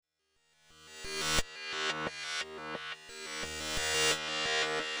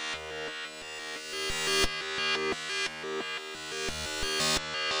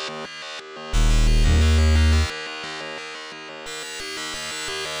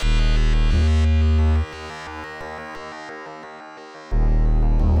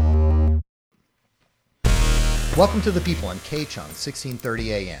Welcome to The People on K-Chung,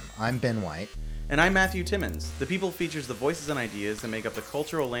 1630 AM. I'm Ben White. And I'm Matthew Timmons. The People features the voices and ideas that make up the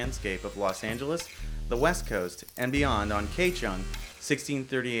cultural landscape of Los Angeles, the West Coast, and beyond on K-Chung,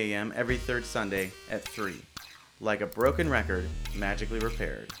 1630 AM every third Sunday at 3. Like a broken record, magically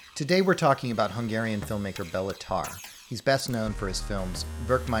repaired. Today we're talking about Hungarian filmmaker Béla Tarr. He's best known for his films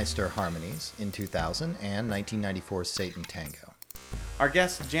Werkmeister Harmonies in 2000 and 1994's Satan Tango. Our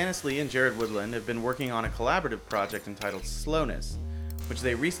guests Janice Lee and Jared Woodland have been working on a collaborative project entitled Slowness, which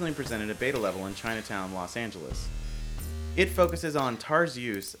they recently presented at beta level in Chinatown, Los Angeles. It focuses on Tarr's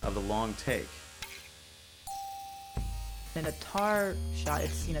use of the long take. In a Tarr shot,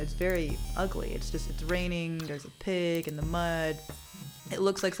 it's very ugly. It's raining, there's a pig in the mud. It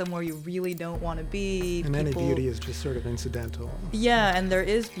looks like somewhere you really don't want to be. And any beauty is just sort of incidental. Yeah, and there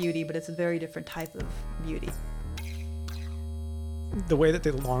is beauty, but it's a very different type of beauty. The way that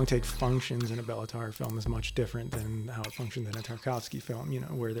the long take functions in a Béla Tarr film is much different than how it functions in a Tarkovsky film,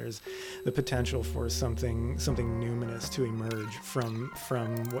 where there's the potential for something numinous to emerge from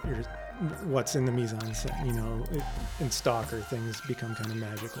what's in the mise-en-scène. In Stalker, things become kind of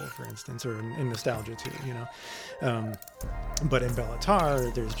magical, for instance, or in Nostalgia too, But in Béla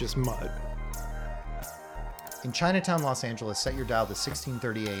Tarr, there's just mud. In Chinatown, Los Angeles, set your dial to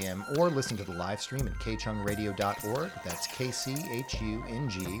 1630 AM or listen to the live stream at kchungradio.org. That's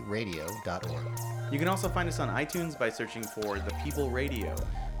KCHUNG radio.org. You can also find us on iTunes by searching for The People Radio.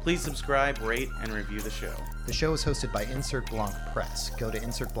 Please subscribe, rate, and review the show. The show is hosted by Insert Blanc Press. Go to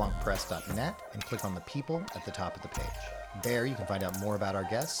insertblancpress.net and click on The People at the top of the page. There you can find out more about our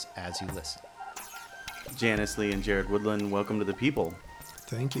guests as you listen. Janice Lee and Jared Woodland, welcome to The People.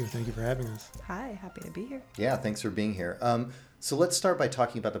 Thank you for having us. Hi, happy to be here. Yeah, thanks for being here. So let's start by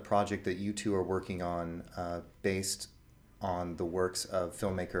talking about the project that you two are working on based on the works of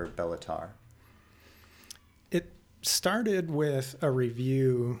filmmaker Béla Tarr. It started with a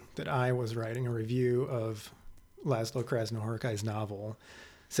review that I was writing, a review of Laszlo Krasznahorkai's novel,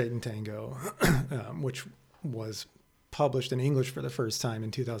 Satan Tango, which was published in English for the first time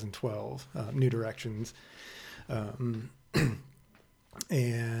in 2012, New Directions.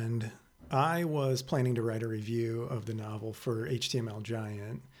 And I was planning to write a review of the novel for HTML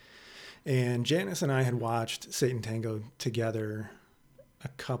Giant. And Janice and I had watched Satan Tango together a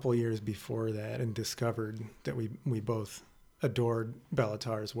couple years before that and discovered that we both adored Béla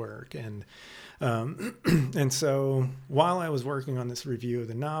Tarr's work. And and so while I was working on this review of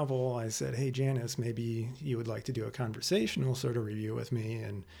the novel, I said, hey, Janice, maybe you would like to do a conversational sort of review with me.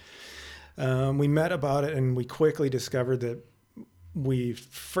 And we met about it, and we quickly discovered that we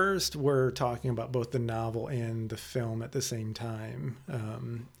first were talking about both the novel and the film at the same time.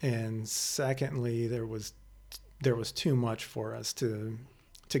 And secondly, there was too much for us to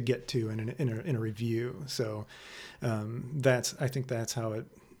get to in a review. So I think that's how it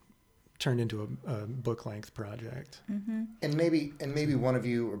turned into a book length project. Mm-hmm. And maybe one of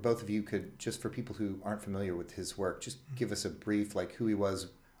you or both of you could, just for people who aren't familiar with his work, just give us a brief, like who he was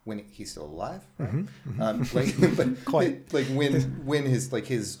when he's still alive, right? Mm-hmm. But quite like when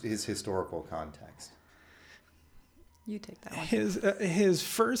his historical context. You take that one. His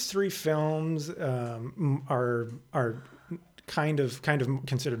first three films are kind of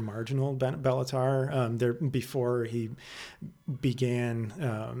considered marginal Béla Tarr. They're before he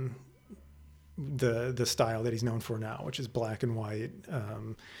began the style that he's known for now, which is black and white,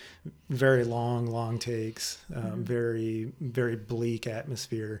 very long takes, very, very bleak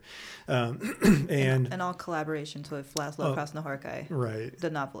atmosphere, and all collaborations with Laszlo Krasznahorkai, right,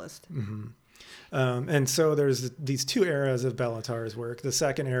 the novelist. Mm-hmm. And so there's these two eras of Béla Tarr's work. The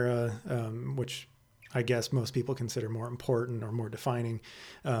second era, which I guess most people consider more important or more defining,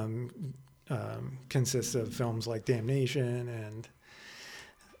 consists of films like Damnation and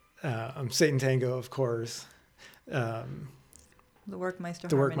Satan Tango, of course. The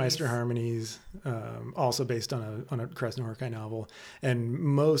Werkmeister Harmonies, also based on a Krasznahorkai novel, and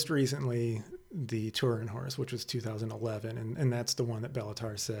most recently the Turin Horse, which was 2011, and that's the one that Béla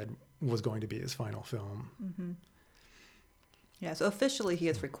Tarr said was going to be his final film. Mm-hmm. Yeah, so officially he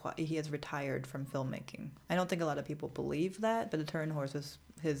has retired from filmmaking. I don't think a lot of people believe that, but the Turin Horse was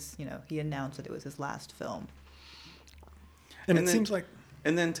his. He announced that it was his last film. And it seems like.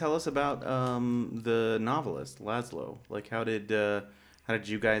 And then tell us about the novelist Laszlo. Like, how did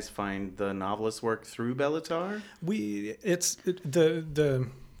you guys find the novelist's work through Béla Tarr? The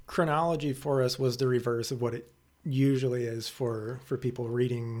chronology for us was the reverse of what it usually is for people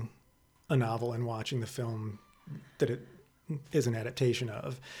reading a novel and watching the film that it is an adaptation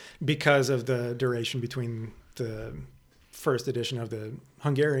of, because of the duration between the first edition of the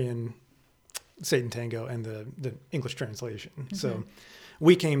Hungarian Satan Tango and the English translation. So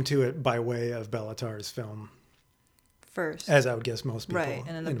we came to it by way of Bellatar's film first, as I would guess most people. Right,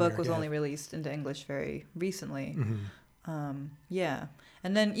 and then the book was only released into English very recently. Yeah,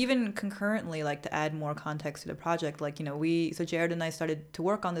 and then even concurrently, like to add more context to the project, like so Jared and I started to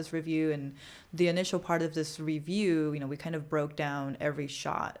work on this review, and the initial part of this review, we kind of broke down every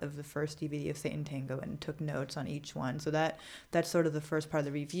shot of the first DVD of Satan Tango and took notes on each one. So that's sort of the first part of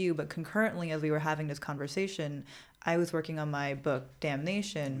the review. But concurrently, as we were having this conversation, I was working on my book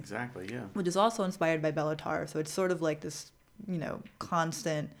Damnation. Exactly, yeah. Which is also inspired by Bellatar. So it's sort of like this,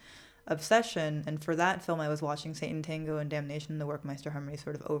 constant obsession. And for that film, I was watching Satan Tango and Damnation and the Workmeister Harmony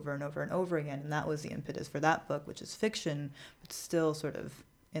sort of over and over and over again. And that was the impetus for that book, which is fiction, but still sort of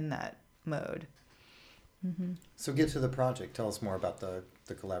in that mode. So get to the project. Tell us more about the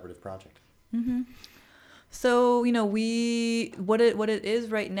collaborative project. So, what it is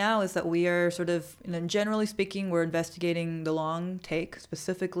right now is that we are sort of, generally speaking, we're investigating the long take,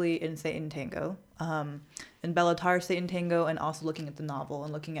 specifically in Satan Tango, in Bellatar Satan Tango, and also looking at the novel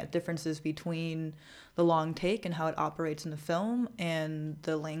and looking at differences between the long take and how it operates in the film and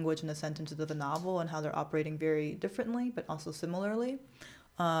the language and the sentences of the novel and how they're operating very differently, but also similarly.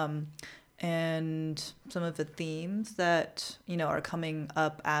 And some of the themes that, are coming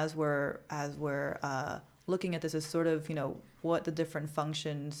up as we're looking at this is sort of, what the different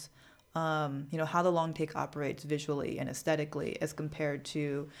functions, how the long take operates visually and aesthetically as compared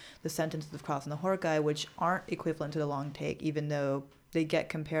to the sentences of Cross and the Horkai, which aren't equivalent to the long take, even though they get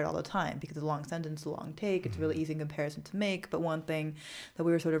compared all the time because the long sentence, the long take, it's really easy in comparison to make. But one thing that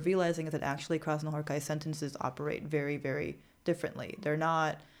we were sort of realizing is that actually Cross and the Horkai sentences operate very, very differently. They're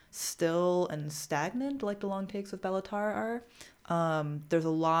not still and stagnant like the long takes of Bellatar are. There's a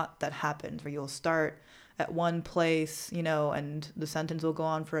lot that happens where you'll start at one place, and the sentence will go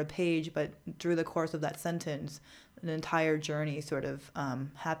on for a page, but through the course of that sentence, an entire journey sort of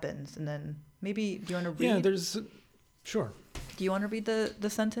happens. And then maybe, do you want to read? Yeah, sure. Do you want to read the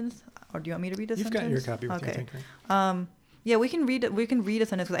sentence, or do you want me to read the sentence? You've got your copy with you, I think, right? Yeah, we can read it. We can read a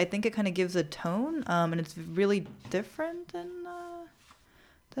sentence because I think it kind of gives a tone, and it's really different than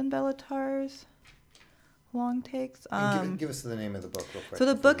Bellatar's long takes. Give us the name of the book real quick. So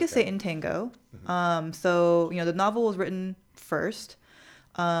the book is Satan Tango. So the novel was written first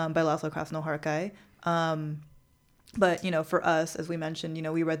by Laszlo Krasznahorkai. But for us, as we mentioned,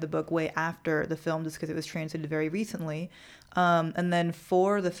 we read the book way after the film just because it was translated very recently. And then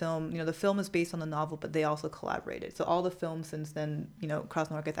for the film, the film is based on the novel, but they also collaborated. So all the films since then,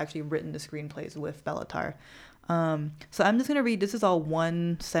 Krasznahorkai's actually written the screenplays with Bellatar. So I'm just going to read, this is all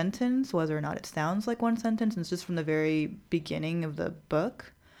one sentence, whether or not it sounds like one sentence, and it's just from the very beginning of the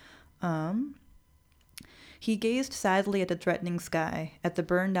book. He gazed sadly at the threatening sky, at the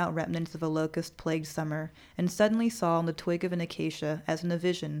burned-out remnants of a locust-plagued summer, and suddenly saw on the twig of an acacia, as in a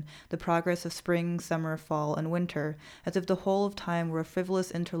vision, the progress of spring, summer, fall, and winter, as if the whole of time were a frivolous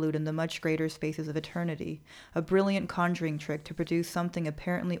interlude in the much greater spaces of eternity, a brilliant conjuring trick to produce something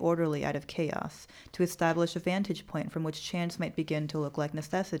apparently orderly out of chaos, to establish a vantage point from which chance might begin to look like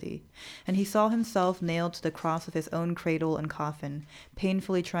necessity. And he saw himself nailed to the cross of his own cradle and coffin,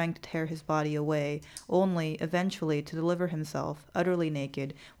 painfully trying to tear his body away, only eventually to deliver himself, utterly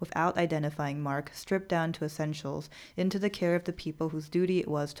naked, without identifying mark, stripped down to essentials, into the care of the people whose duty it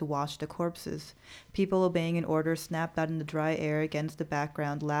was to wash the corpses. People obeying an order snapped out in the dry air against the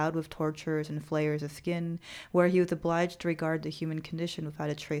background loud with torturers and flayers of skin, where he was obliged to regard the human condition without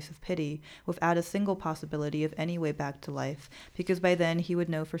a trace of pity, without a single possibility of any way back to life, because by then he would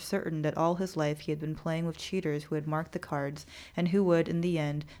know for certain that all his life he had been playing with cheaters who had marked the cards, and who would, in the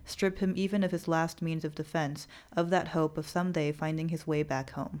end, strip him even of his last means of defense, of that hope of someday finding his way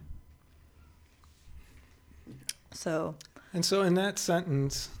back home. So in that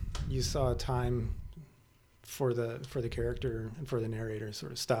sentence, you saw time for the character and for the narrator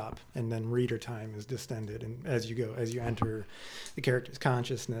sort of stop, and then reader time is distended, and as you enter the character's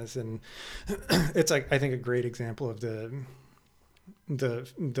consciousness, and it's like, I think, a great example of the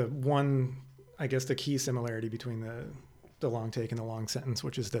one, I guess, the key similarity between the long take and the long sentence,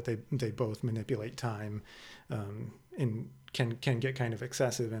 which is that they both manipulate time, and can get kind of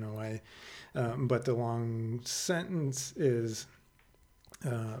excessive in a way. But the long sentence is,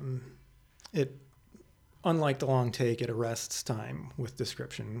 it, unlike the long take, it arrests time with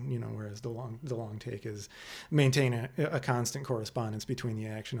description, whereas the long take is maintain a constant correspondence between the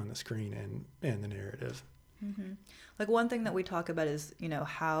action on the screen and the narrative. Like one thing that we talk about is,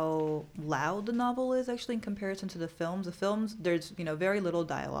 how loud the novel is actually in comparison to the films. The films, there's, very little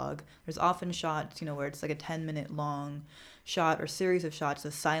dialogue. There's often shots, where it's like a 10-minute long shot or series of shots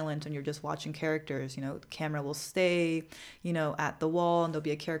of silence and you're just watching characters. The camera will stay, at the wall and there'll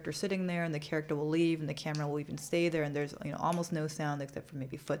be a character sitting there and the character will leave and the camera will even stay there and there's, almost no sound except for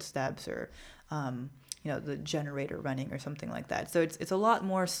maybe footsteps or, the generator running or something like that. So it's a lot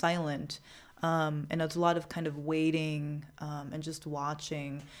more silent. And it's a lot of kind of waiting and just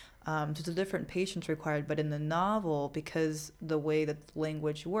watching. There's a different patience required. But in the novel, because the way that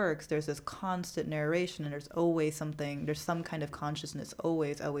language works, there's this constant narration and there's always something, there's some kind of consciousness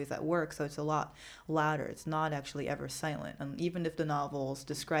always at work. So it's a lot louder. It's not actually ever silent. And even if the novel's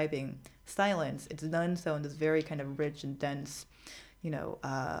describing silence, it's done so in this very kind of rich and dense,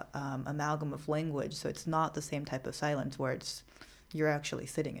 amalgam of language. So it's not the same type of silence where you're actually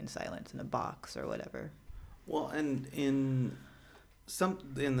sitting in silence in a box or whatever. Well, and in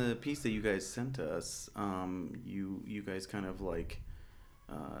the piece that you guys sent to us, you guys kind of like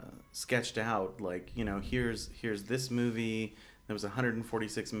sketched out like, here's this movie that was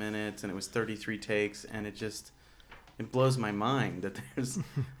 146 minutes and it was 33 takes, and it blows my mind that there's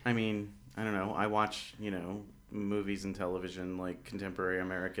I mean, I don't know, I watch, movies and television like contemporary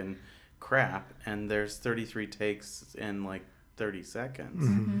American crap, and there's 33 takes in like 30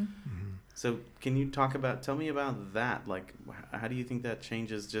 seconds. So can you tell me about that? Like, how do you think that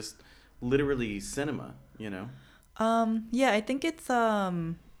changes just literally cinema, Yeah, I think it's,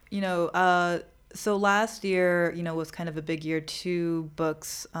 so last year, was kind of a big year. 2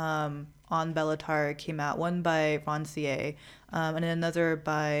 books on Bellatar came out, one by Rancière, and another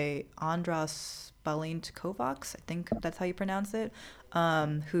by Andras Balint-Kovacs, I think that's how you pronounce it,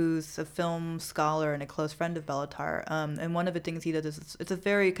 who's a film scholar and a close friend of Bellatar. And one of the things he does is it's a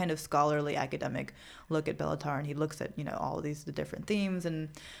very kind of scholarly academic look at Bellatar, and he looks at, all of the different themes and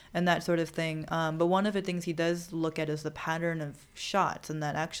that sort of thing. But one of the things he does look at is the pattern of shots, and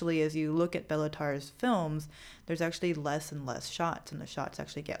that actually as you look at Bellatar's films, there's actually less and less shots, and the shots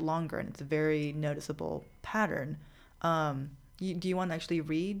actually get longer, and it's a very noticeable pattern. Do you want to actually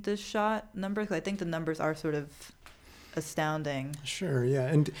read the shot numbers? 'Cause I think the numbers are sort of astounding. Sure, yeah.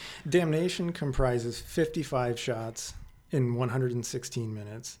 And Damnation comprises 55 shots in 116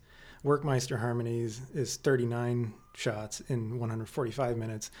 minutes. Workmeister Harmonies is 39 shots in 145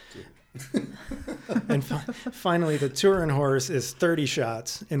 minutes. And finally, The Touring Horse is 30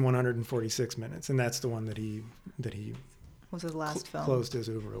 shots in 146 minutes, and that's the one that he was his last film. Closed his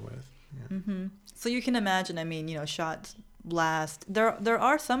oeuvre with. Yeah. So you can imagine, shots last. There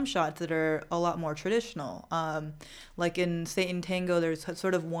are some shots that are a lot more traditional. Like in Satan Tango, there's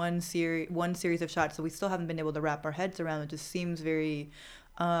sort of one series of shots that we still haven't been able to wrap our heads around. It just seems very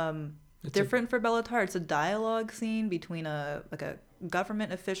different for Bellatar. It's a dialogue scene between a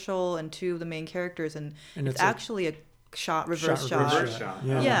government official and 2 of the main characters, and it's actually a reverse shot.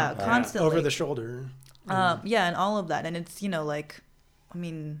 Yeah, constantly over the shoulder. And all of that, and it's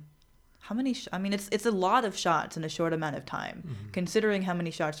how many? It's a lot of shots in a short amount of time. Considering how many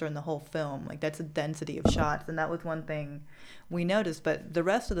shots are in the whole film, like that's a density of shots, and that was one thing we noticed. But the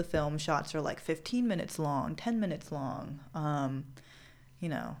rest of the film shots are like 15 minutes long, 10 minutes long.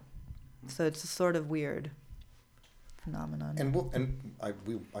 So it's a sort of weird phenomenon. And I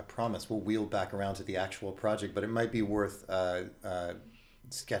promise we'll wheel back around to the actual project, but it might be worth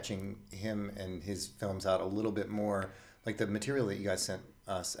sketching him and his films out a little bit more, like the material that you guys sent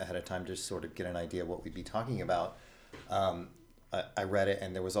us ahead of time, just sort of get an idea of what we'd be talking about. I read it,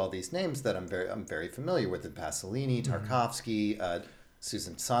 and there was all these names that I'm very familiar with: Pasolini, Tarkovsky,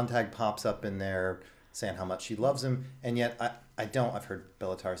 Susan Sontag pops up in there saying how much she loves him, and yet I've heard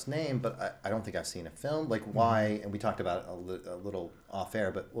Bellatar's name, but I don't think I've seen a film. Like, why? And we talked about it a little off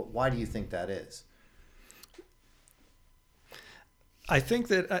air, but why do you think that is? I think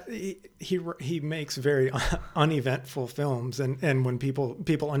that he makes very uneventful films, and when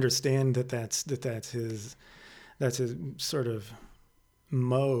people understand that's his sort of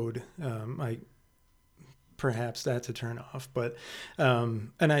mode, perhaps that's a turn off. But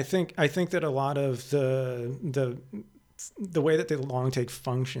and I think that a lot of the way that the long take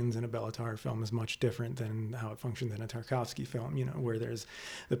functions in a Bellatar film is much different than how it functions in a Tarkovsky film, where there's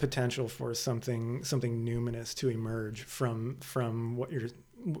the potential for something numinous to emerge from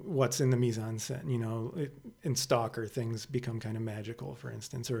what's in the mise-en-scène. In Stalker, things become kind of magical, for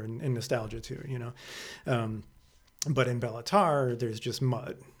instance, or in Nostalgia too, but in Bellatar, there's just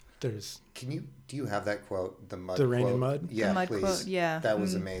mud. Do you have that quote, the mud? The rain quote? and mud? Yeah, the mud please. Quote, yeah. That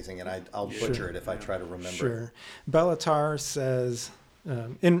was amazing, and I'll butcher it if I try to remember. Sure. Bellatar says,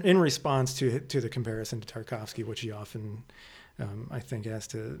 in response to the comparison to Tarkovsky, which he often, I think, has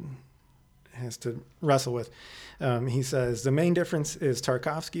to wrestle with. He says, the main difference is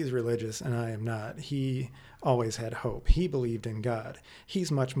Tarkovsky is religious and I am not. He always had hope. He believed in God.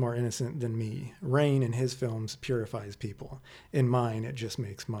 He's much more innocent than me. Rain in his films purifies people. In mine, it just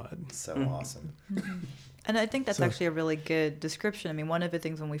makes mud. So awesome. And I think that's actually a really good description. I mean, one of the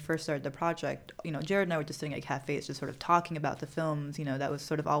things when we first started the project, Jared and I were just sitting at cafes, just sort of talking about the films. That was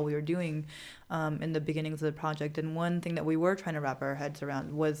sort of all we were doing in the beginnings of the project. And one thing that we were trying to wrap our heads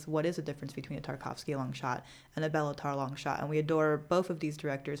around was what is the difference between a Tarkovsky long shot and a Béla Tarr long shot. And we adore both of these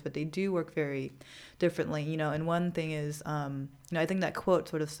directors, but they do work very differently. And one thing is, I think that quote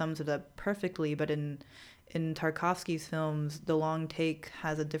sort of sums it up perfectly. But in Tarkovsky's films, the long take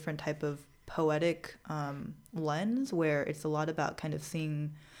has a different type of poetic lens where it's a lot about kind of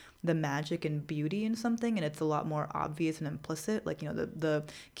seeing the magic and beauty in something, and it's a lot more obvious and implicit. Like, the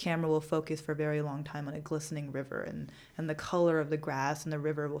camera will focus for a very long time on a glistening river, and the color of the grass and the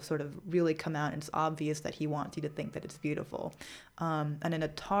river will sort of really come out, and it's obvious that he wants you to think that it's beautiful. And in a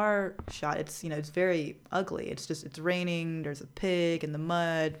Tarr shot, it's very ugly. It's raining, there's a pig in the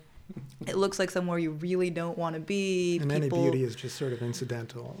mud. It looks like somewhere you really don't want to be. And any beauty is just sort of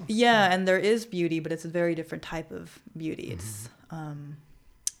incidental. Yeah, and there is beauty, but it's a very different type of beauty. It's,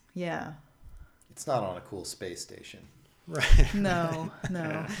 yeah. It's not on a cool space station. Right. No,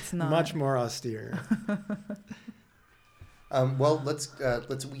 it's not. Much more austere. Well, let's.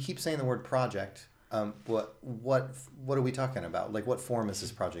 We keep saying the word project. What are we talking about? Like, what form is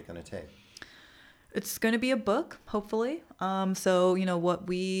this project going to take? It's going to be a book, hopefully. So, what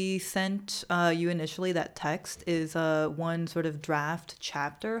we sent you initially, that text, is one sort of draft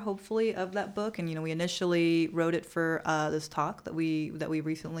chapter, hopefully, of that book. And, we initially wrote it for this talk that we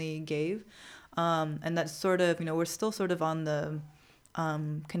recently gave. And that's sort of, we're still sort of on the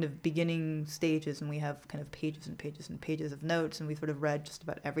kind of beginning stages, and we have kind of pages and pages and pages of notes, and we sort of read just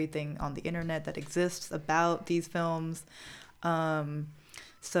about everything on the internet that exists about these films.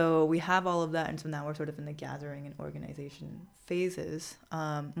 So we have all of that, and so now we're sort of in the gathering and organization phases.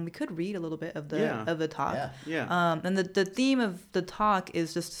 And we could read a little bit of the talk. Yeah. And the theme of the talk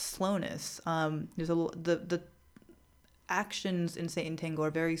is just slowness. There's the actions in Satan Tango are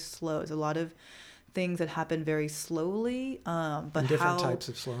very slow. There's a lot of things that happen very slowly, but and different types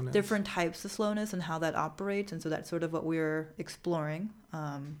of slowness. Different types of slowness and how that operates, and so that's sort of what we're exploring.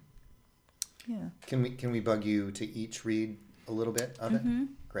 Yeah. Can we bug you to each read a little bit of it?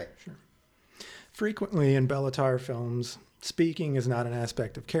 Great. Sure. Frequently in Béla Tarr films, speaking is not an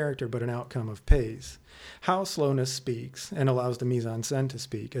aspect of character, but an outcome of pace. How slowness speaks and allows the mise-en-scène to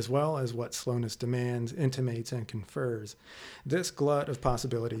speak, as well as what slowness demands, intimates, and confers. This glut of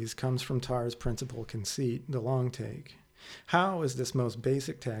possibilities comes from Tarr's principal conceit, the long take. How is this most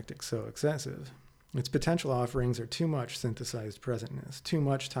basic tactic so excessive? Its potential offerings are too much synthesized presentness, too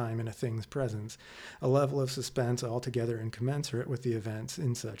much time in a thing's presence, a level of suspense altogether incommensurate with the events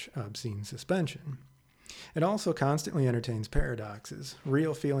in such obscene suspension. It also constantly entertains paradoxes.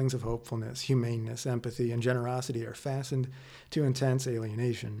 Real feelings of hopefulness, humaneness, empathy, and generosity are fastened to intense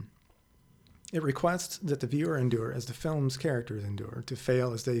alienation. It requests that the viewer endure as the film's characters endure, to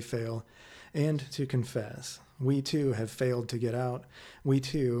fail as they fail, and to confess. We too have failed to get out. We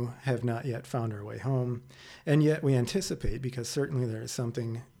too have not yet found our way home. And yet we anticipate, because certainly there is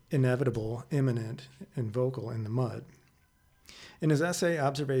something inevitable, imminent, and vocal in the mud. In his essay,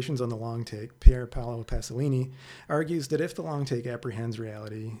 Observations on the Long Take, Pier Paolo Pasolini argues that if the long take apprehends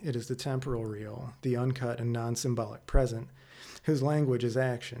reality, it is the temporal real, the uncut and non-symbolic present, whose language is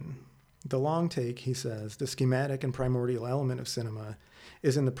action. The long take, he says, the schematic and primordial element of cinema,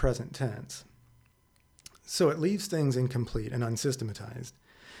 is in the present tense. So it leaves things incomplete and unsystematized.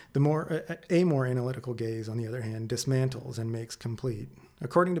 A more analytical gaze, on the other hand, dismantles and makes complete.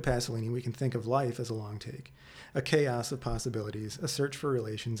 According to Pasolini, we can think of life as a long take, a chaos of possibilities, a search for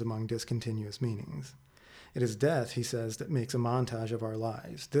relations among discontinuous meanings. It is death, he says, that makes a montage of our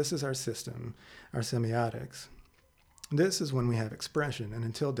lives. This is our system, our semiotics. This is when we have expression, and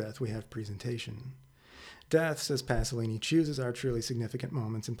until death we have presentation. Death, says Pasolini, chooses our truly significant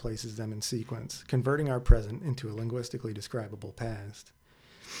moments and places them in sequence, converting our present into a linguistically describable past.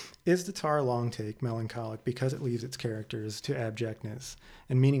 Is the Tarr long take melancholic because it leaves its characters to abjectness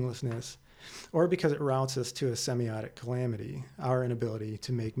and meaninglessness, or because it routes us to a semiotic calamity, our inability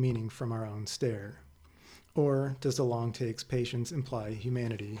to make meaning from our own stare? Or does the long take's patience imply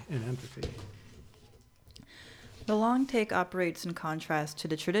humanity and empathy? The long take operates in contrast to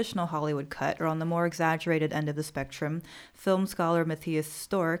the traditional Hollywood cut, or on the more exaggerated end of the spectrum. Film scholar Matthias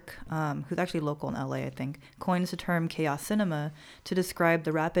Stork, who's actually local in LA, I think, coins the term chaos cinema to describe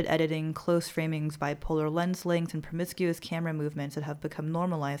the rapid editing, close framings, bipolar lens lengths, and promiscuous camera movements that have become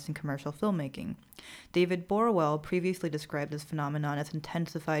normalized in commercial filmmaking. David Borwell previously described this phenomenon as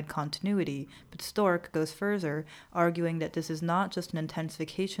intensified continuity, but Stork goes further, arguing that this is not just an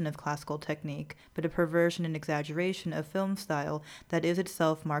intensification of classical technique, but a perversion and exaggeration of film style that is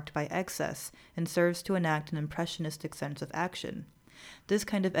itself marked by excess and serves to enact an impressionistic sense of action. This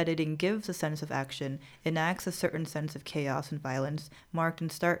kind of editing gives a sense of action, enacts a certain sense of chaos and violence, marked in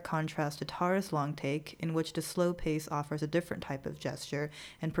stark contrast to Tar's long take, in which the slow pace offers a different type of gesture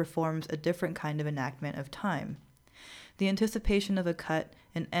and performs a different kind of enactment of time. The anticipation of a cut,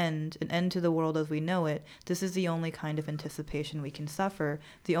 an end to the world as we know it, this is the only kind of anticipation we can suffer,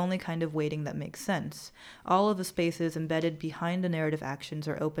 the only kind of waiting that makes sense. All of the spaces embedded behind the narrative actions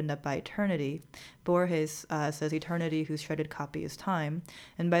are opened up by eternity. Borges says eternity whose shredded copy is time,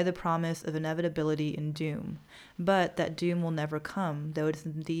 and by the promise of inevitability and doom. But that doom will never come, though it is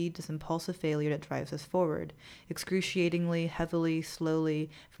indeed this impulsive failure that drives us forward, excruciatingly, heavily, slowly,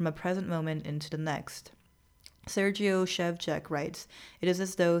 from a present moment into the next. Sergio Shevchuk writes, "It is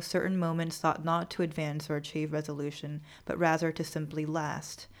as though certain moments sought not to advance or achieve resolution, but rather to simply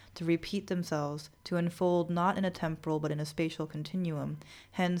last, to repeat themselves, to unfold not in a temporal but in a spatial continuum.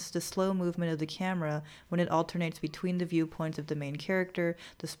 Hence, the slow movement of the camera, when it alternates between the viewpoints of the main character,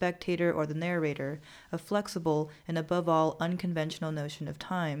 the spectator, or the narrator, a flexible and above all unconventional notion of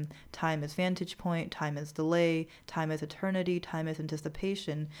time as vantage point, time as delay, time as eternity, time as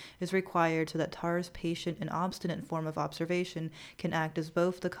anticipation, is required so that Tar's patient and obstinate form of observation can act as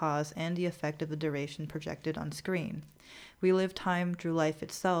both the cause and the effect of the duration projected on screen. We live time through life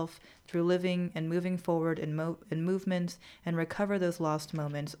itself, through living and moving forward in movements, and recover those lost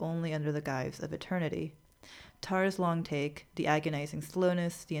moments only under the guise of eternity." Tar's long take, the agonizing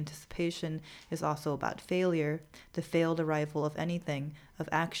slowness, the anticipation, is also about failure, the failed arrival of anything, of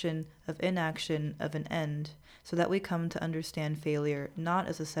action, of inaction, of an end, so that we come to understand failure not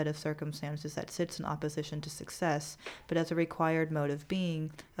as a set of circumstances that sits in opposition to success, but as a required mode of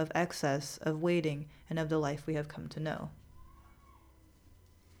being, of excess, of waiting, and of the life we have come to know.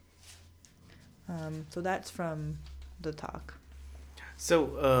 So that's from the talk.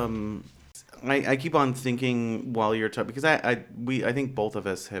 So I keep on thinking while you're talking, because I think both of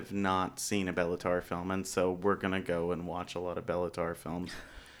us have not seen a Bellatar film, and so we're gonna go and watch a lot of Bellatar films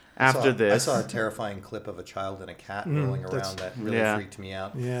after this. I saw a terrifying clip of a child and a cat rolling around that really freaked me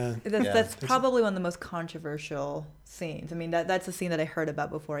out. Yeah. That's probably one of the most controversial scenes. I mean, that's a scene that I heard about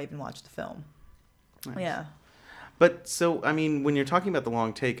before I even watched the film. Nice. Yeah. But so, I mean, when you're talking about the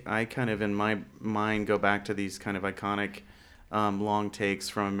long take, I kind of, in my mind, go back to these kind of iconic long takes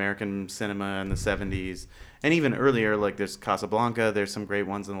from American cinema in the 70s. And even earlier, like there's Casablanca, there's some great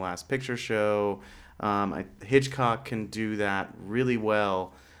ones in The Last Picture Show. Hitchcock can do that really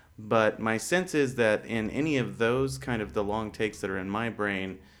well. But my sense is that in any of those kind of the long takes that are in my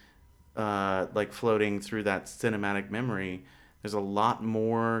brain, like floating through that cinematic memory, there's a lot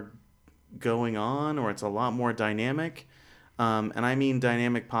more going on, or it's a lot more dynamic. And I mean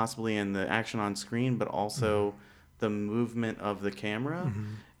dynamic possibly in the action on screen, but also the movement of the camera.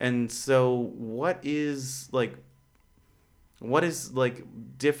 Mm-hmm. And so what is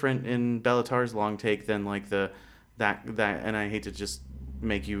different in Bellatar's long take than like that, and I hate to just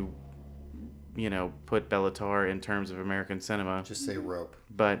make you put Bellatar in terms of American cinema. Just say rope.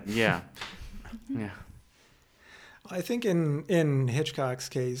 But yeah. Yeah. I think in Hitchcock's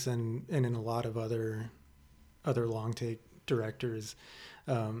case and in a lot of other long take directors,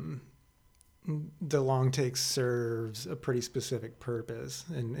 the long take serves a pretty specific purpose.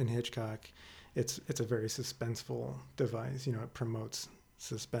 In Hitchcock, it's a very suspenseful device. It promotes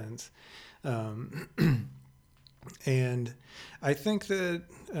suspense. And I think that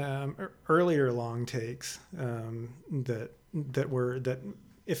earlier long takes that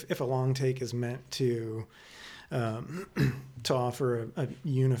if a long take is meant to offer a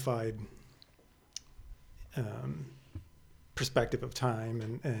unified perspective of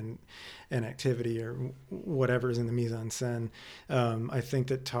time and activity or whatever is in the mise en scène, I think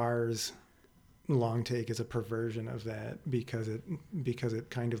that Tar's long take is a perversion of that because it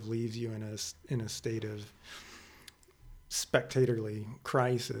kind of leaves you in a state of spectatorly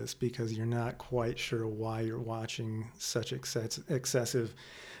crisis because you're not quite sure why you're watching such excessive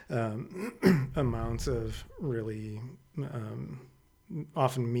amounts of really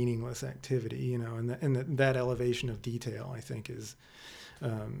often meaningless activity, and that elevation of detail I think is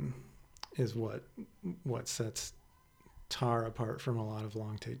is what sets Tar apart from a lot of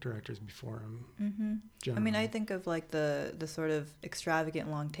long take directors before him. I mean, I think of like the sort of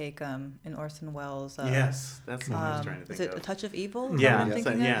extravagant long take in Orson Welles. Yes, that's what I was trying to think is it of. A Touch of Evil? Yeah,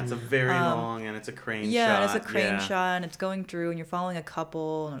 Yeah, it's a very long, and it's a crane shot. Yeah, and it's a crane shot, and it's going through, and you're following a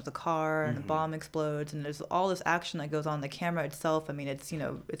couple, and there's a car, and a bomb explodes, and there's all this action that goes on. The camera itself, I mean, it's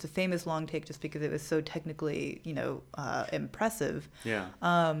it's a famous long take just because it was so technically impressive. Yeah.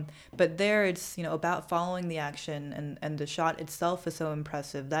 But there, it's about following the action, and the shot itself is so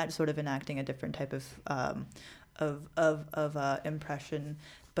impressive. That sort of enacting a different type of impression.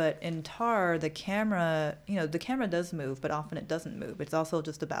 But in Tar, the camera does move, but often it doesn't move. It's also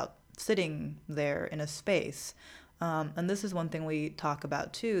just about sitting there in a space. And this is one thing we talk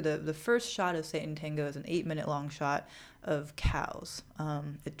about too. The first shot of Satan Tango is an 8-minute long shot of cows.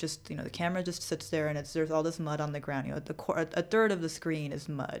 It just the camera just sits there, and there's all this mud on the ground. A third of the screen is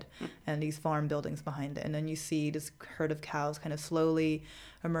mud, and these farm buildings behind it. And then you see this herd of cows kind of slowly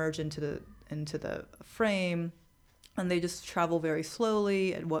emerge into the frame, and they just travel very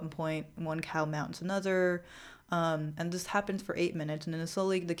slowly. At one point, one cow mounts another. And this happens for 8 minutes, and then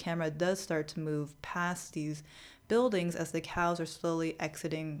slowly the camera does start to move past these buildings as the cows are slowly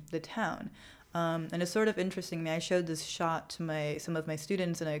exiting the town. And it's sort of interesting. I mean, I showed this shot to some of my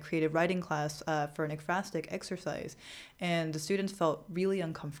students in a creative writing class for an ekphrastic exercise, and the students felt really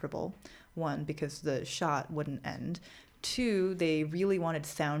uncomfortable. One, because the shot wouldn't end. Two, they really wanted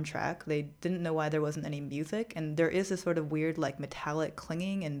soundtrack. They didn't know why there wasn't any music, and there is this sort of weird like metallic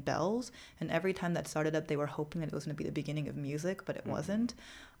clinging and bells, and every time that started up they were hoping that it was going to be the beginning of music, but it wasn't.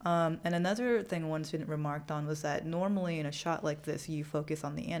 And another thing one student remarked on was that normally in a shot like this you focus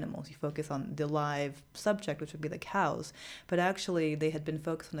on the animals, you focus on the live subject, which would be the cows, but actually they had been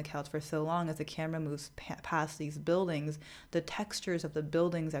focused on the cows for so long. As the camera moves past these buildings, the textures of the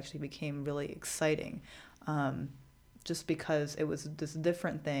buildings actually became really exciting. Just because it was this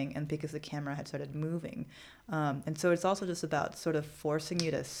different thing, and because the camera had started moving. And so it's also just about sort of forcing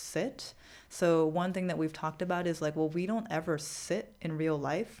you to sit. So one thing that we've talked about is like, well, we don't ever sit in real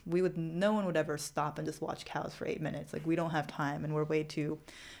life. No one would ever stop and just watch cows for 8 minutes. Like, we don't have time, and we're way too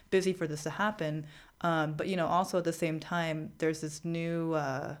busy for this to happen. But also at the same time, there's this new,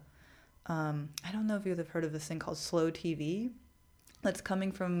 I don't know if you've heard of this thing called slow TV that's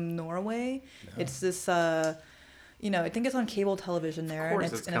coming from Norway. No. It's this, I think it's on cable television there, and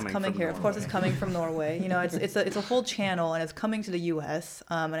it's coming here. Norway. Of course, it's coming from Norway. It's a whole channel, and it's coming to the U.S.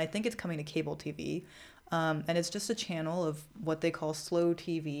 And I think it's coming to cable TV. And it's just a channel of what they call slow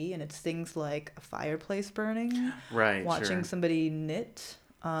TV, and it's things like a fireplace burning, right? Watching somebody knit,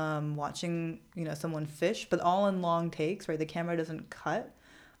 watching someone fish, but all in long takes. Right, the camera doesn't cut.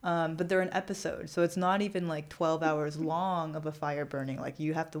 But they're an episode, so it's not even like 12 hours long of a fire burning. Like,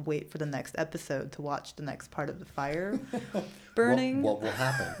 you have to wait for the next episode to watch the next part of the fire burning. What will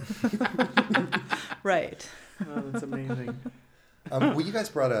happen? Right. Oh, that's amazing. Well, you guys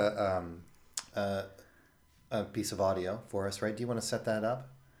brought a piece of audio for us, right? Do you want to set that up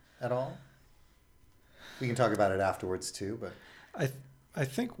at all? We can talk about it afterwards too, but I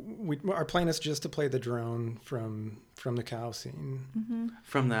think our plan is just to play the drone from the cow scene. Mm-hmm.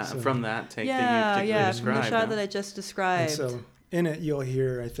 From that take that you described. From the shot that I just described. And so in it, you'll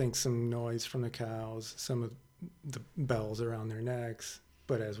hear, I think, some noise from the cows, some of the bells around their necks.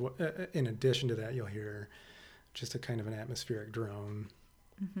 But in addition to that, you'll hear just a kind of an atmospheric drone,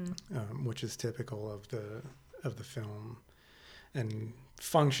 which is typical of the film, and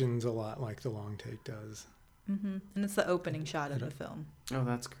functions a lot like the long take does. Mm-hmm. And it's the opening shot of the film. Oh,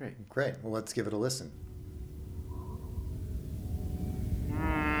 that's great. Great. Well, let's give it a listen.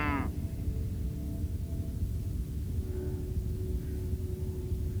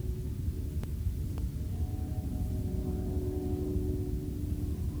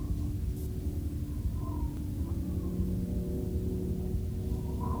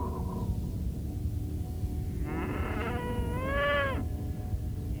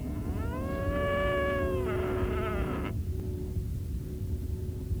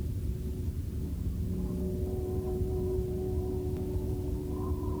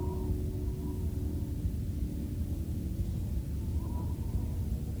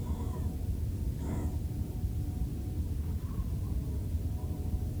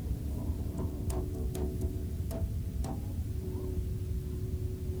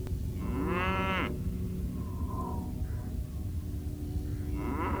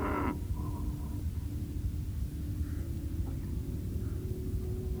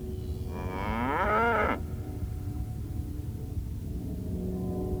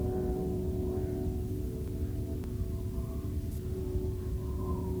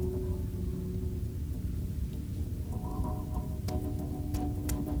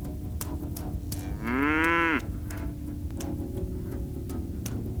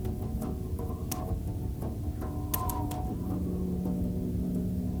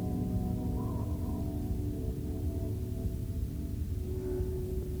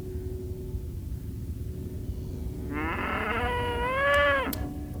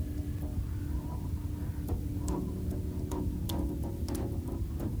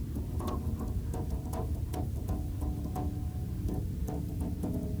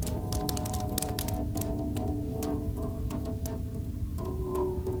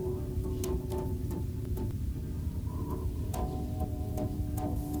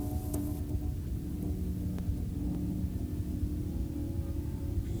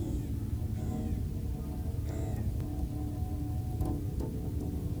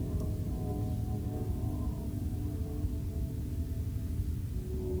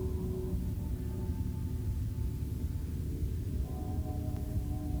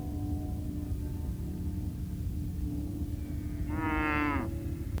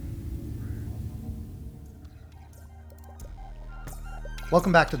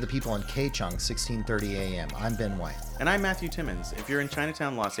 Welcome back to The People on K-Chung, 1630 AM. I'm Ben White. And I'm Matthew Timmons. If you're in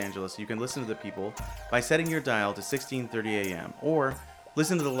Chinatown, Los Angeles, you can listen to The People by setting your dial to 1630 AM or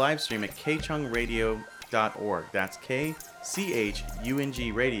listen to the live stream at kchungradio.org. That's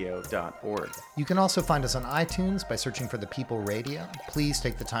KCHUNG radio.org. You can also find us on iTunes by searching for The People Radio. Please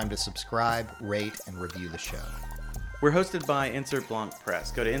take the time to subscribe, rate, and review the show. We're hosted by Insert Blanc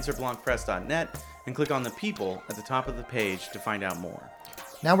Press. Go to insertblancpress.net and click on The People at the top of the page to find out more.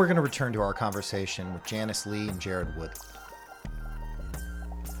 Now we're going to return to our conversation with Janice Lee and Jared Woodland.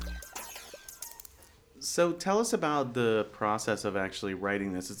 So tell us about the process of actually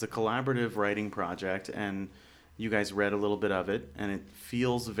writing this. It's a collaborative writing project, and you guys read a little bit of it, and it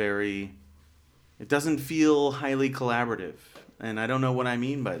doesn't feel highly collaborative. And I don't know what I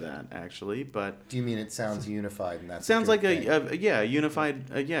mean by that, actually, but... Do you mean it sounds unified, and that's sounds like a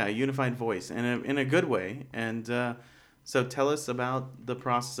unified voice in a good way. And so tell us about the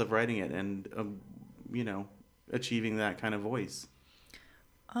process of writing it and, achieving that kind of voice.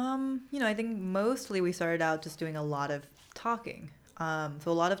 I think mostly we started out just doing a lot of talking. So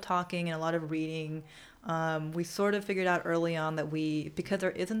a lot of talking and a lot of reading. We sort of figured out early on that because there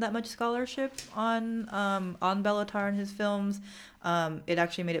isn't that much scholarship on Bellatar and his films, it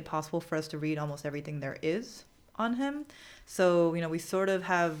actually made it possible for us to read almost everything there is on him. So, we sort of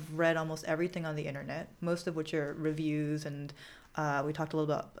have read almost everything on the internet, most of which are reviews, and we talked a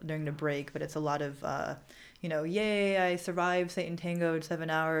little bit during the break, but it's a lot of, yay, I survived Satan Tango in 7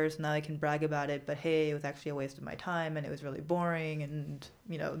 hours, now I can brag about it, but hey, it was actually a waste of my time, and it was really boring, and,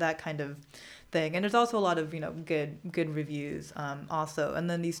 that kind of thing. And there's also a lot of, good reviews also. And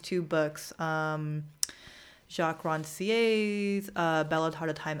then these two books, Jacques Rancier's Bellatar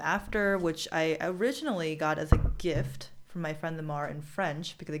the Time After, which I originally got as a gift from my friend Lamar in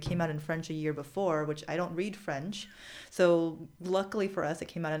French, because it came out in French a year before, which I don't read French. So luckily for us, it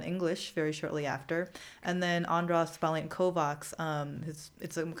came out in English very shortly after. And then Andras Valiant Kovacs,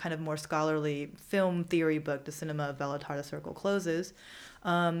 it's a kind of more scholarly film theory book, The Cinema of Bellatar, The Circle Closes.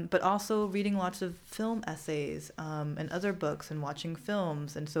 But also reading lots of film essays and other books and watching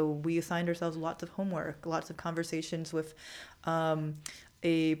films. And so we assigned ourselves lots of homework, lots of conversations with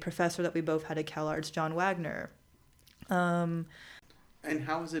a professor that we both had at CalArts, John Wagner. And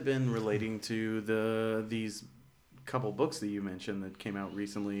how has it been relating to these couple books that you mentioned that came out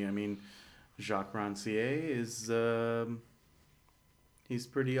recently? I mean, Jacques Rancier is he's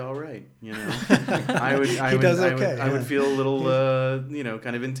pretty all right, I would feel a little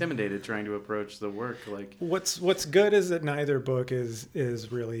kind of intimidated trying to approach the work. Like, what's good is that neither book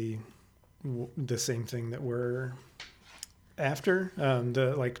is really the same thing that we're after.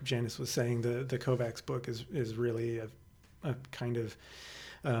 Like Janice was saying, the Kovacs book is really a kind of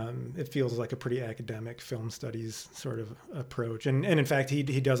it feels like a pretty academic film studies sort of approach, and in fact he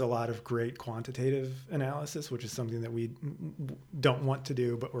does a lot of great quantitative analysis, which is something that we don't want to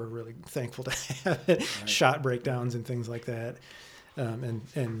do, but we're really thankful to have it. Right. Shot breakdowns and things like that,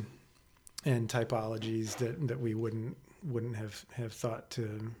 and typologies that we wouldn't have thought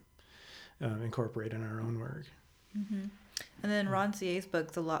to incorporate in our own work. Mm-hmm. And then Rancier's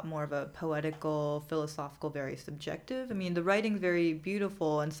book's a lot more of a poetical, philosophical, very subjective. I mean, the writing's very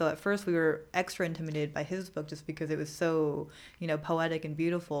beautiful, and so at first we were extra intimidated by his book just because it was so, poetic and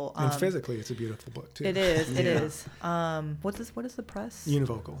beautiful. And physically, it's a beautiful book too. It is. It is. What is the press?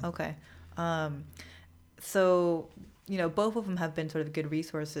 Univocal. Okay. So, both of them have been sort of good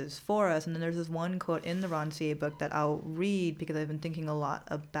resources for us. And then there's this one quote in the Rancier book that I'll read because I've been thinking a lot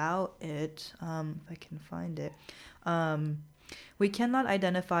about it. If I can find it. We cannot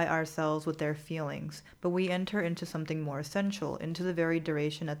identify ourselves with their feelings, but we enter into something more essential, into the very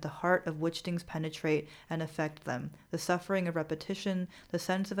duration at the heart of which things penetrate and affect them, the suffering of repetition, the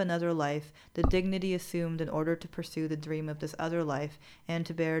sense of another life, the dignity assumed in order to pursue the dream of this other life and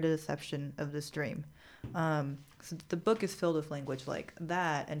to bear the deception of this dream. So the book is filled with language like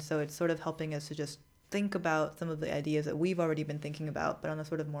that, and so it's sort of helping us to just think about some of the ideas that we've already been thinking about, but on a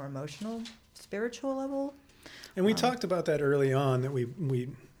sort of more emotional, spiritual level. And we talked about that early on, that we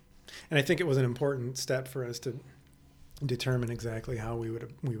and I think it was an important step for us to determine exactly how we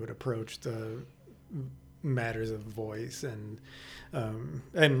would approach the matters of voice and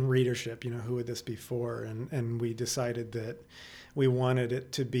readership. Who would this be for? And we decided that we wanted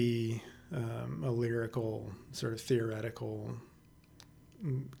it to be a lyrical, sort of theoretical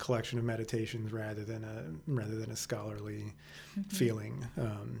collection of meditations rather than a scholarly feeling,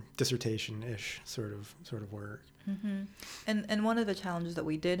 dissertation-ish sort of work. Mm-hmm. And one of the challenges that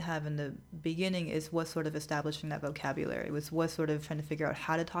we did have in the beginning was sort of establishing that vocabulary. It was sort of trying to figure out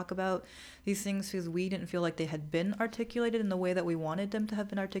how to talk about these things, because we didn't feel like they had been articulated in the way that we wanted them to have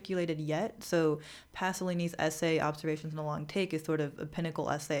been articulated yet. So Pasolini's essay, Observations in a Long Take, is sort of a pinnacle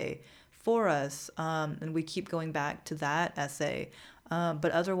essay for us, and we keep going back to that essay.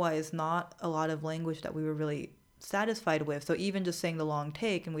 But otherwise, not a lot of language that we were really satisfied with. So even just saying the long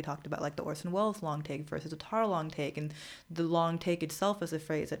take, and we talked about like the Orson Welles long take versus the Tar long take, and the long take itself as a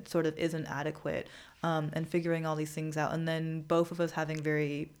phrase that sort of isn't adequate, and figuring all these things out. And then both of us having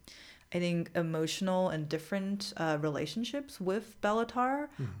very, I think, emotional and different relationships with Bellatar.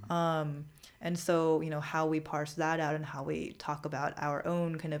 And so, how we parse that out and how we talk about our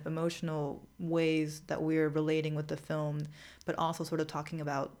own kind of emotional ways that we're relating with the film, but also sort of talking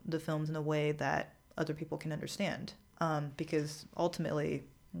about the films in a way that other people can understand. Because ultimately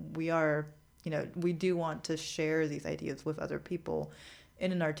we do want to share these ideas with other people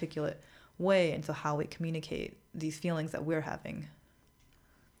in an articulate way. And so how we communicate these feelings that we're having.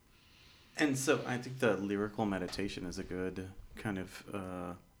 And so I think the lyrical meditation is a good kind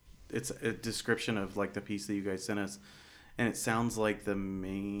of, it's a description of like the piece that you guys sent us. And it sounds like the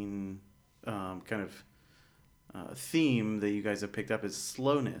main kind of theme that you guys have picked up is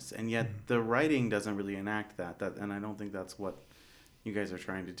slowness, and yet the writing doesn't really enact that, and I don't think that's what you guys are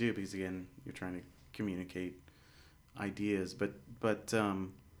trying to do, because again, you're trying to communicate ideas, but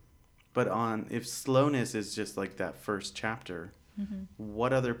if slowness is just like that first chapter,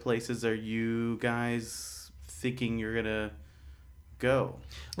 what other places are you guys thinking you're gonna go?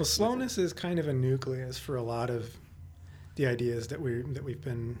 Well, slowness is kind of a nucleus for a lot of the ideas that we've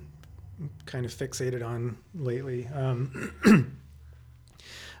been kind of fixated on lately.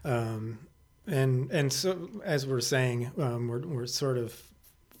 And so, as we're saying, we're sort of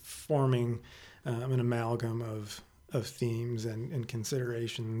forming an amalgam of themes and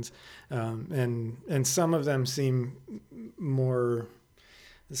considerations, and some of them seem more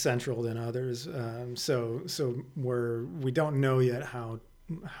central than others. So we don't know yet how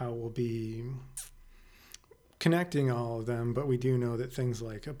we'll be connecting all of them, but we do know that things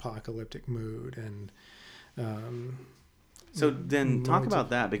like apocalyptic mood and so then talk about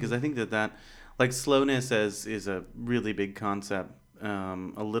that, because I think that like slowness is a really big concept,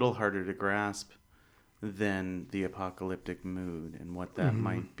 a little harder to grasp than the apocalyptic mood and what that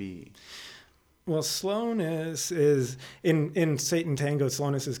might be. Well, slowness is in Satan Tango.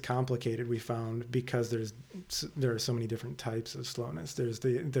 Slowness is complicated, we found, because there are so many different types of slowness. There's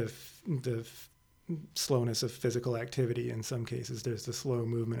the slowness of physical activity. In some cases, there's the slow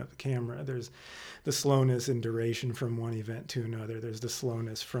movement of the camera. There's the slowness in duration from one event to another. There's the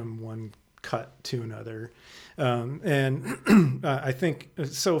slowness from one cut to another. And I think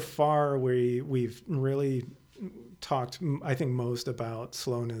so far we've really talked, I think, most about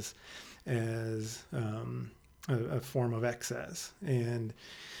slowness as a form of excess, and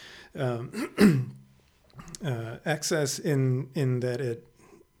excess in that it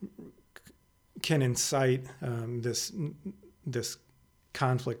can incite this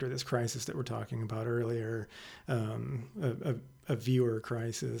conflict or this crisis that we're talking about earlier, a viewer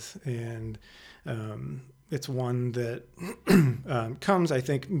crisis, and it's one that comes, I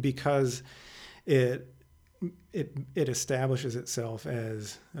think, because it establishes itself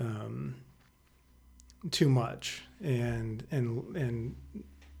as too much, and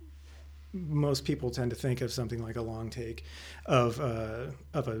most people tend to think of something like a long take of a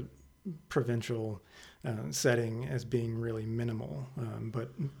provincial setting as being really minimal,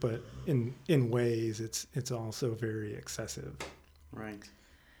 but in ways it's also very excessive. Right.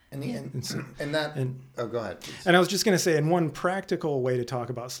 Oh, go ahead, please. And I was just going to say, and one practical way to talk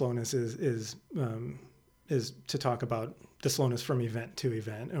about slowness is to talk about the slowness from event to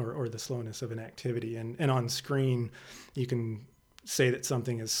event, or the slowness of an activity. And on screen, you can say that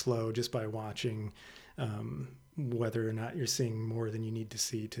something is slow just by watching whether or not you're seeing more than you need to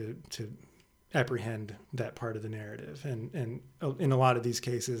see to apprehend that part of the narrative. And in a lot of these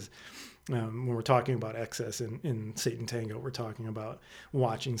cases, when we're talking about excess in Satan Tango, we're talking about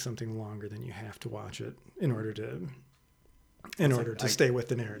watching something longer than you have to watch it in order to stay with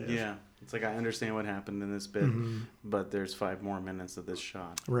the narrative. Yeah. It's like, I understand what happened in this bit, but there's 5 more minutes of this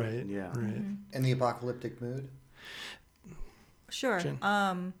shot. Right. Yeah. Right. And the apocalyptic mood? Sure.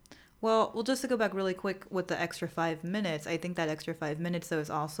 Well, just to go back really quick with the extra 5 minutes, I think that extra 5 minutes, though,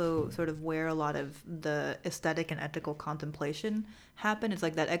 is also sort of where a lot of the aesthetic and ethical contemplation happen. It's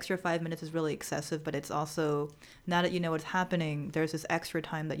like that extra 5 minutes is really excessive, but it's also, now that you know what's happening, there's this extra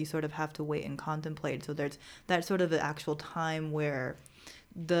time that you sort of have to wait and contemplate. So there's that sort of an actual time where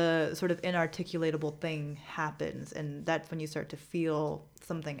the sort of inarticulatable thing happens, and that's when you start to feel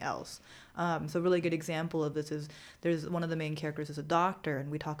something else. So a really good example of this is there's one of the main characters is a doctor,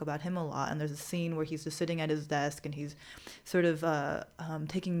 and we talk about him a lot, and there's a scene where he's just sitting at his desk and he's sort of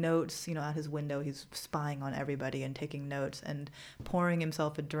taking notes, at his window. He's spying on everybody and taking notes and pouring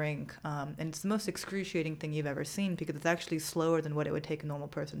himself a drink, and it's the most excruciating thing you've ever seen because it's actually slower than what it would take a normal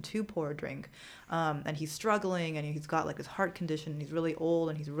person to pour a drink, and he's struggling, and he's got like this heart condition, and he's really old,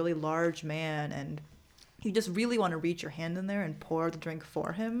 and he's a really large man, and you just really want to reach your hand in there and pour the drink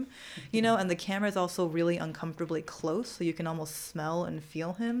for him, and the camera is also really uncomfortably close, so you can almost smell and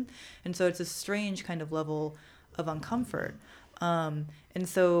feel him. And so it's a strange kind of level of uncomfort. And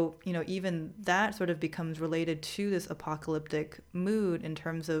so, even that sort of becomes related to this apocalyptic mood in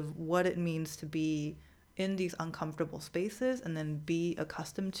terms of what it means to be in these uncomfortable spaces and then be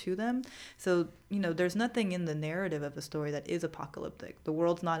accustomed to them. So, there's nothing in the narrative of the story that is apocalyptic. The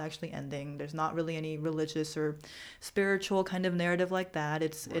world's not actually ending. There's not really any religious or spiritual kind of narrative like that.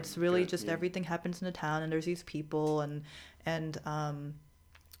 It's really just everything happens in a town, and there's these people, and it's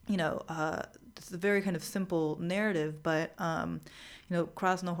a very kind of simple narrative, but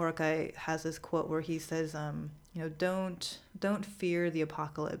Krasnohorkai has this quote where he says, don't fear the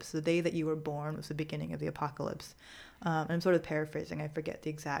apocalypse. The day that you were born was the beginning of the apocalypse. I'm sort of paraphrasing. I forget the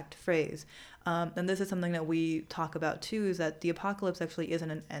exact phrase. And this is something that we talk about too, is that the apocalypse actually isn't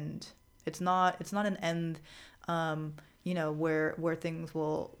an end. It's not an end, where things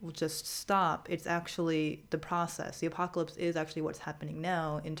will just stop. It's actually the process. The apocalypse is actually what's happening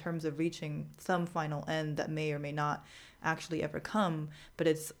now in terms of reaching some final end that may or may not actually ever come, but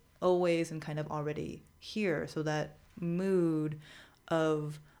it's always and kind of already here. So that mood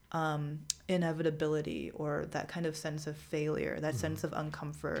of inevitability, or that kind of sense of failure, that sense of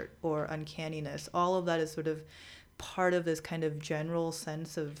uncomfort or uncanniness, all of that is sort of part of this kind of general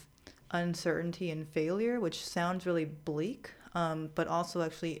sense of uncertainty and failure, which sounds really bleak, but also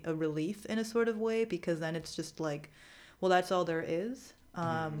actually a relief in a sort of way, because then it's just like, well, that's all there is.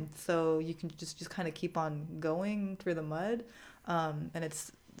 So you can just kind of keep on going through the mud, and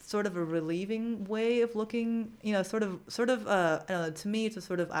it's sort of a relieving way of looking, sort of I don't know, to me it's a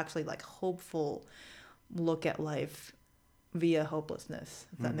sort of actually like hopeful look at life via hopelessness,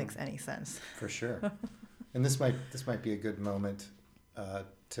 if that makes any sense. For sure. And this might be a good moment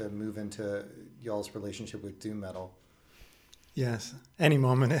to move into y'all's relationship with doom metal. Yes, any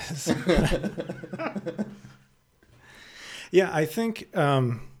moment is. Yeah, I think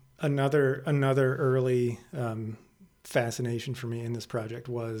another early fascination for me in this project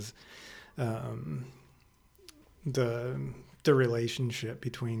was the relationship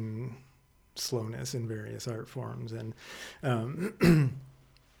between slowness in various art forms, and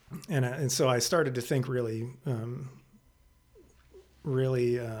so I started to think really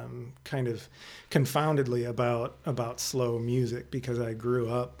kind of confoundedly about slow music, because I grew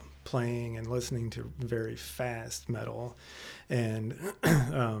up playing and listening to very fast metal, and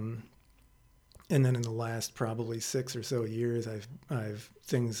then in the last probably 6 or so years,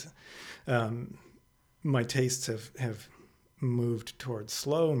 my tastes have moved towards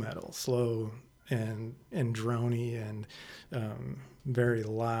slow metal, slow and droney and very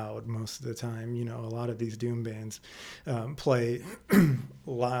loud most of the time. A lot of these doom bands play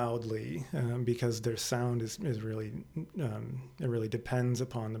loudly because their sound is really it really depends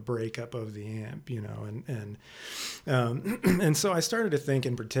upon the breakup of the amp, and so I started to think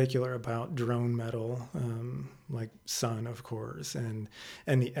in particular about drone metal, like Sun, of course, and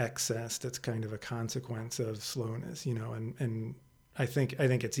the excess that's kind of a consequence of slowness, and I think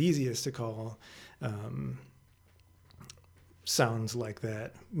it's easiest to call sounds like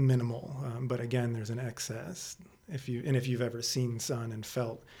that minimal, but again, there's an excess. If you've ever seen Sun and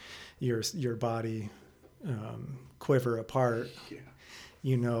felt your body quiver apart,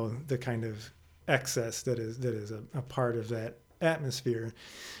 the kind of excess that is a part of that atmosphere,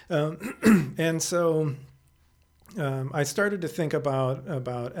 and so I started to think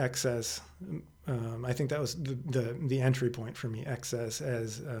about excess. I think that was the entry point for me, excess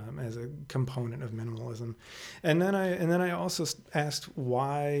as a component of minimalism, and then I also asked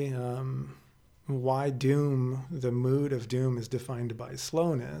why doom, the mood of doom, is defined by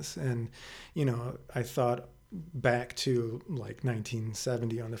slowness, and I thought back to like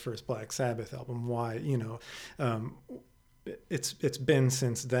 1970 on the first Black Sabbath album. Why it's been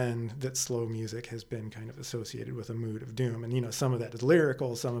since then that slow music has been kind of associated with a mood of doom. And, some of that is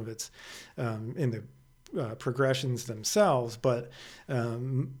lyrical, some of it's in the progressions themselves, but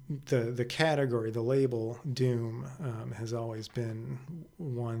the category, the label doom has always been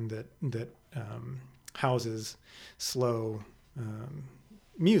one that houses slow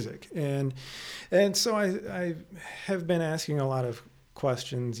music. And so I have been asking a lot of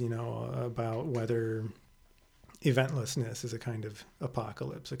questions, about whether eventlessness is a kind of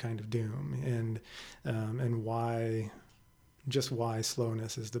apocalypse, a kind of doom, and why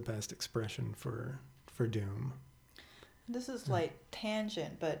slowness is the best expression for doom. This is like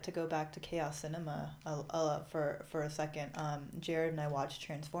tangent, but to go back to chaos cinema for a second, Jared and I watched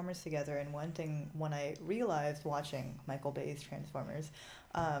Transformers together, and one thing when I realized watching Michael Bay's Transformers,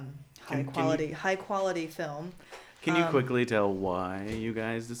 high quality film. Can you quickly tell why you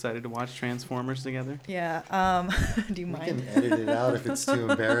guys decided to watch Transformers together? Yeah. Do you mind? We can edit it out if it's too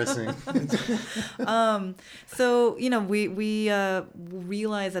embarrassing. So, we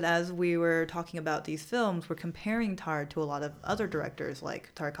realized that as we were talking about these films, we're comparing Tar to a lot of other directors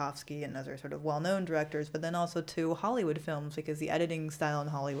like Tarkovsky and other sort of well-known directors, but then also to Hollywood films, because the editing style in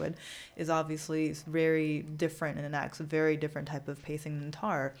Hollywood is obviously very different and enacts a very different type of pacing than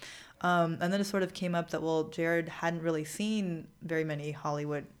Tar. And then it sort of came up that, Jared hadn't really seen very many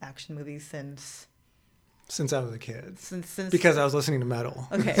Hollywood action movies since I was a kid. Since because I was listening to metal.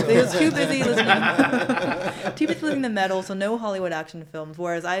 Okay, so he was too busy listening to metal, so no Hollywood action films.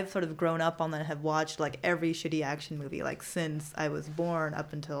 Whereas I've sort of grown up on that and have watched like every shitty action movie like since I was born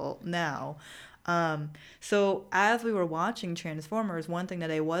up until now. So as we were watching Transformers, one thing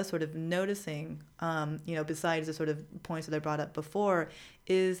that I was sort of noticing, besides the sort of points that I brought up before,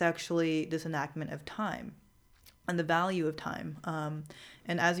 is actually this enactment of time and the value of time.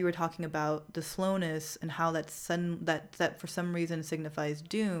 And as you were talking about the slowness and how that for some reason signifies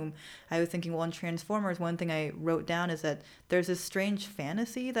doom, I was thinking, in Transformers, one thing I wrote down is that there's this strange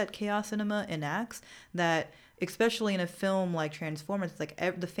fantasy that chaos cinema enacts that, especially in a film like Transformers, it's like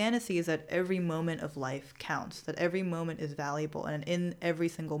the fantasy is that every moment of life counts, that every moment is valuable, and in every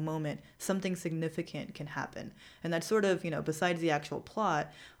single moment, something significant can happen. And that's sort of, besides the actual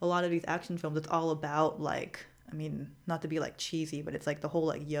plot, a lot of these action films, it's all about not to be like cheesy, but it's like the whole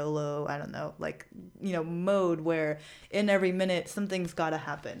like YOLO, I don't know, like, mode where in every minute something's got to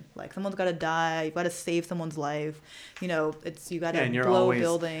happen. Like someone's got to die, you've got to save someone's life. You got to blow a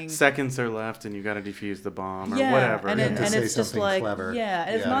building. Seconds are left and you got to defuse the bomb or yeah, whatever. And it's just like, clever. yeah,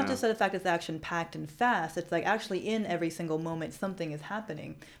 and it's not just that the fact it's action packed and fast. It's like actually in every single moment something is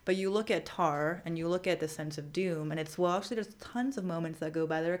happening. But you look at Tar and you look at the sense of doom, and actually there's tons of moments that go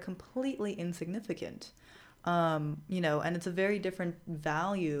by that are completely insignificant. And it's a very different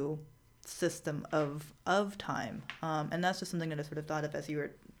value system of time. And that's just something that I sort of thought of as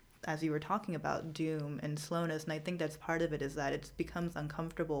you were talking about doom and slowness. And I think that's part of it, is that it becomes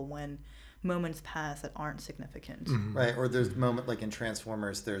uncomfortable when moments pass that aren't significant. Mm-hmm. Right. Or there's a moment like in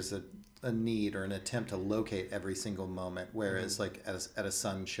Transformers, there's a need or an attempt to locate every single moment. Whereas like at a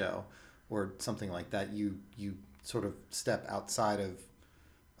Sun show or something like that, you sort of step outside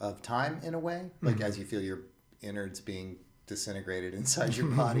of time in a way, like as you feel your innards being disintegrated inside your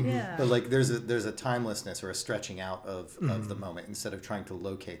body. Yeah. But like there's a timelessness or a stretching out of the moment instead of trying to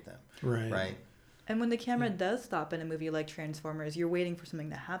locate them. Right. And when the camera does stop in a movie like Transformers, you're waiting for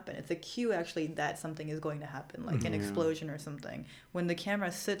something to happen. It's a cue actually that something is going to happen, like an explosion or something. When the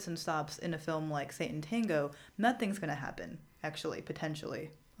camera sits and stops in a film like Satan Tango, nothing's going to happen, actually,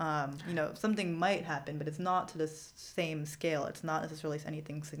 potentially. Something might happen, but it's not to the same scale. It's not necessarily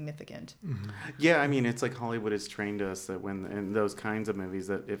anything significant. Mm-hmm. Yeah, it's like Hollywood has trained us that when in those kinds of movies,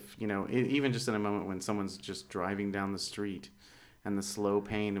 that if, even just in a moment when someone's just driving down the street and the slow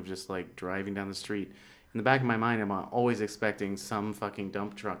pain of just like driving down the street, in the back of my mind, I'm always expecting some fucking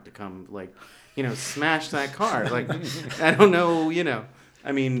dump truck to come like, smash that car. Like, I don't know,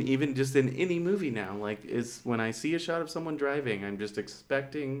 even just in any movie now, like, is when I see a shot of someone driving, I'm just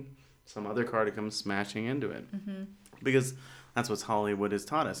expecting some other car to come smashing into it. Mm-hmm. Because that's what Hollywood has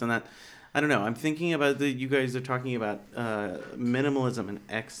taught us. And that, I don't know, I'm thinking about you guys are talking about minimalism and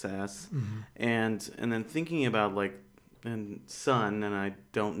excess, and then thinking about, like, and Sun, and I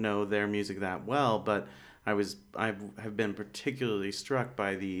don't know their music that well, but I have been particularly struck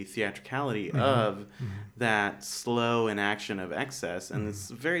by the theatricality of that slow inaction of excess, and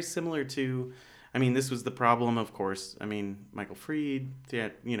it's very similar to, this was the problem, of course. Michael Fried,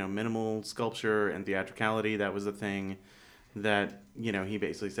 minimal sculpture and theatricality. That was the thing that he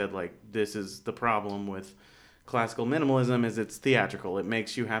basically said, like, this is the problem with classical minimalism, is it's theatrical. It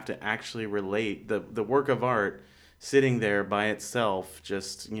makes you have to actually relate the work of art sitting there by itself,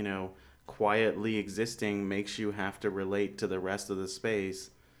 just, you know, quietly existing, makes you have to relate to the rest of the space.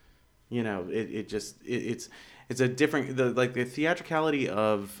 You know, it's a different, the theatricality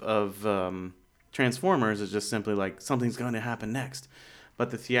of Transformers is just simply like something's going to happen next, but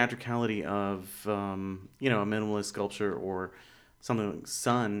the theatricality of you know, a minimalist sculpture or something like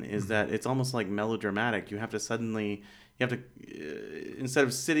Sun is that it's almost like melodramatic. You have to instead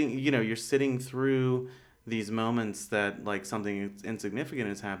of sitting, you know, you're sitting through these moments that like something insignificant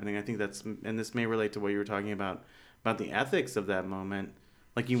is happening. I think and this may relate to what you were talking about the ethics of that moment.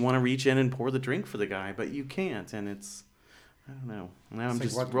 Like, you want to reach in and pour the drink for the guy, but you can't, and it's, I don't know. Now I'm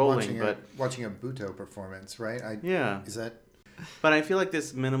just rolling, watching a Buto performance, right? Yeah. Is that? But I feel like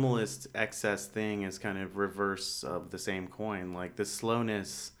this minimalist excess thing is kind of reverse of the same coin. Like, the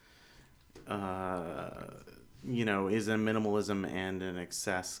slowness, you know, is a minimalism and an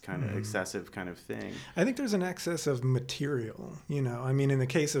excessive kind of thing. I think there's an excess of material, you know. I mean, in the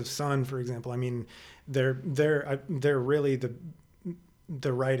case of Sun, for example, I mean, they're really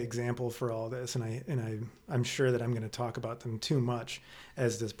the right example for all this, and I'm sure that I'm going to talk about them too much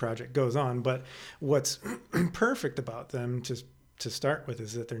as this project goes on. But what's perfect about them, just to start with,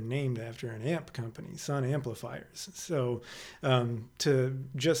 is that they're named after an amp company, Sun Amplifiers. So to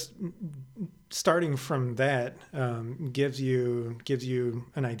just starting from that gives you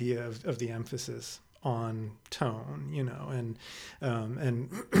an idea of the emphasis on tone, you know,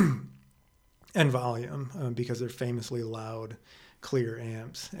 and volume, because they're famously loud, clear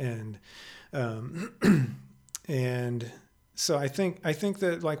amps, and so I think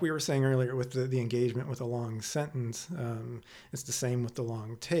that, like we were saying earlier with the engagement with a long sentence, it's the same with the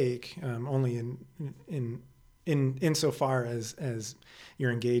long take, only in insofar as your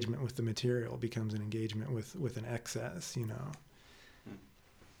engagement with the material becomes an engagement with an excess, you know,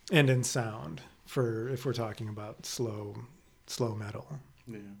 and in sound, if we're talking about slow metal.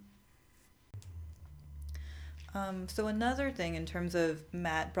 Yeah. So another thing, in terms of,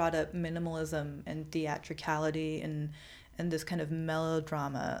 Matt brought up minimalism and theatricality and this kind of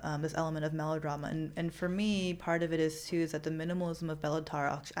melodrama, this element of melodrama. And for me, part of it is that the minimalism of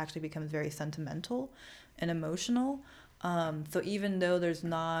Bellatar actually becomes very sentimental and emotional. So even though there's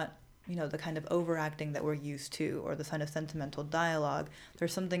not, you know, the kind of overacting that we're used to, or the kind of sentimental dialogue,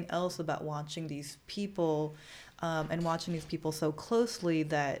 there's something else about watching these people and watching these people so closely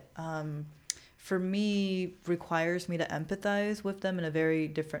that for me, requires me to empathize with them in a very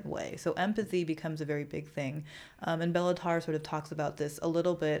different way. So empathy becomes a very big thing. And Bellatar sort of talks about this a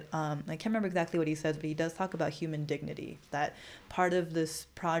little bit. I can't remember exactly what he says, but he does talk about human dignity, that part of this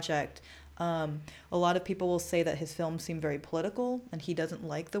project, a lot of people will say that his films seem very political, and he doesn't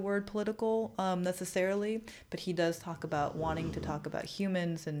like the word political necessarily, but he does talk about wanting to talk about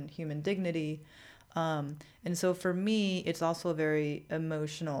humans and human dignity. And so for me, it's also a very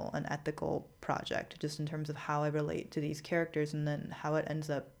emotional and ethical project, just in terms of how I relate to these characters, and then how it ends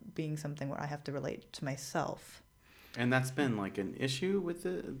up being something where I have to relate to myself. And that's been like an issue with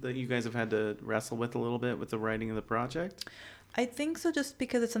that you guys have had to wrestle with a little bit with the writing of the project? I think so, just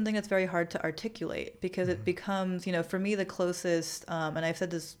because it's something that's very hard to articulate, because it becomes, you know, for me, the closest, and I've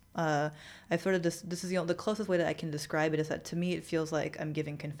said this, this is, you know, the closest way that I can describe it is that, to me, it feels like I'm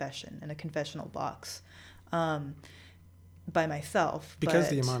giving confession in a confessional box by myself. Because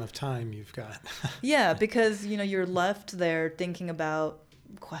the amount of time you've got. Yeah, because, you know, you're left there thinking about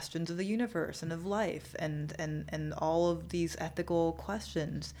questions of the universe and of life and all of these ethical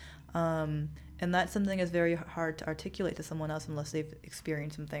questions. And that's something that's very hard to articulate to someone else unless they've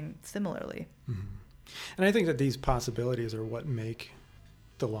experienced something similarly. Mm-hmm. And I think that these possibilities are what make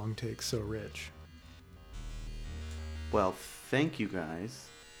the long takes so rich. Well, thank you guys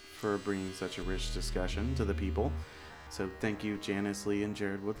for bringing such a rich discussion to the people. So thank you, Janice, Lee, and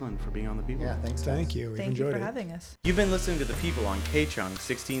Jared Woodland, for being on The People. Yeah, thanks. Thank you. We've Thank enjoyed you for it. having us. You've been listening to The People on K-Chung,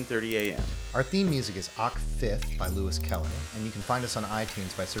 1630 AM. Our theme music is Oct 5th by Lewis Keller, and you can find us on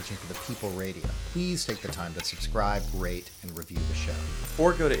iTunes by searching for The People Radio. Please take the time to subscribe, rate, and review the show.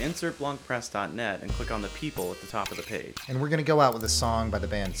 Or go to insertblancpress.net and click on The People at the top of the page. And we're going to go out with a song by the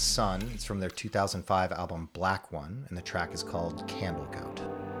band Sun. It's from their 2005 album Black One, and the track is called Candle Goat.